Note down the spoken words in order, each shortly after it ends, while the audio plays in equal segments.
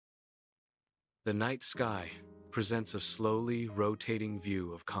The night sky presents a slowly rotating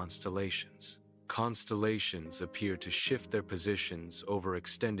view of constellations. Constellations appear to shift their positions over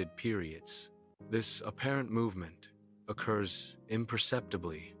extended periods. This apparent movement occurs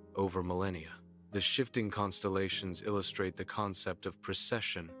imperceptibly over millennia. The shifting constellations illustrate the concept of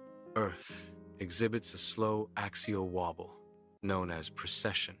precession. Earth exhibits a slow axial wobble, known as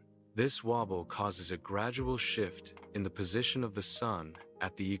precession. This wobble causes a gradual shift in the position of the sun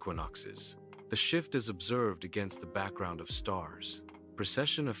at the equinoxes. The shift is observed against the background of stars.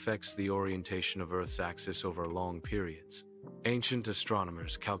 Precession affects the orientation of Earth's axis over long periods. Ancient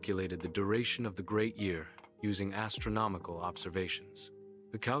astronomers calculated the duration of the great year using astronomical observations.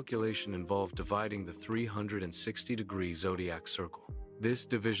 The calculation involved dividing the 360-degree zodiac circle. This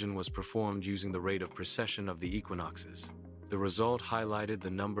division was performed using the rate of precession of the equinoxes. The result highlighted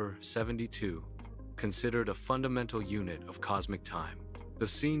the number 72, considered a fundamental unit of cosmic time. The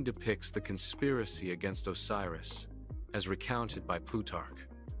scene depicts the conspiracy against Osiris, as recounted by Plutarch.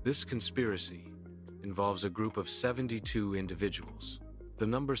 This conspiracy involves a group of 72 individuals. The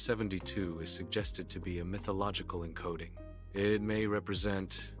number 72 is suggested to be a mythological encoding. It may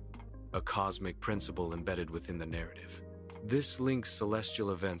represent a cosmic principle embedded within the narrative. This links celestial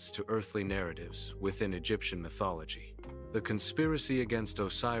events to earthly narratives within Egyptian mythology. The conspiracy against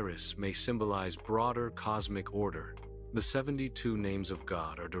Osiris may symbolize broader cosmic order. The 72 names of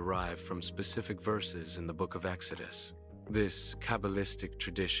God are derived from specific verses in the Book of Exodus. This Kabbalistic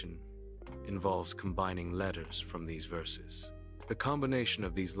tradition involves combining letters from these verses. The combination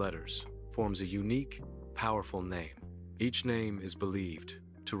of these letters forms a unique, powerful name. Each name is believed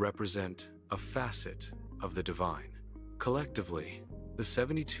to represent a facet of the divine. Collectively, the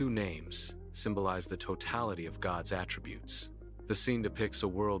 72 names symbolize the totality of God's attributes. The scene depicts a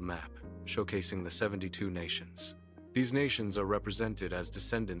world map showcasing the 72 nations. These nations are represented as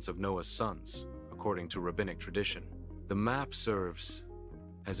descendants of Noah's sons, according to rabbinic tradition. The map serves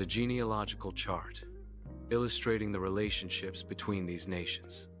as a genealogical chart, illustrating the relationships between these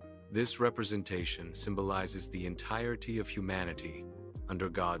nations. This representation symbolizes the entirety of humanity under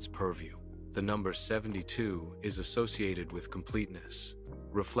God's purview. The number 72 is associated with completeness,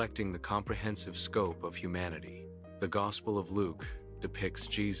 reflecting the comprehensive scope of humanity. The Gospel of Luke depicts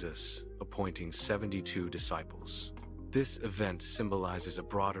Jesus appointing 72 disciples. This event symbolizes a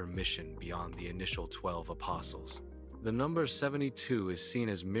broader mission beyond the initial 12 apostles. The number 72 is seen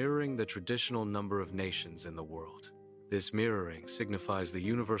as mirroring the traditional number of nations in the world. This mirroring signifies the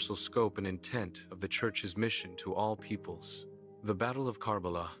universal scope and intent of the Church's mission to all peoples. The Battle of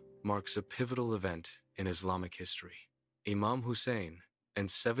Karbala marks a pivotal event in Islamic history. Imam Hussein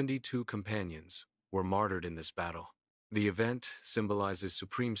and 72 companions were martyred in this battle. The event symbolizes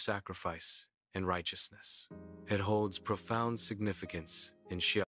supreme sacrifice and righteousness. It holds profound significance in Shia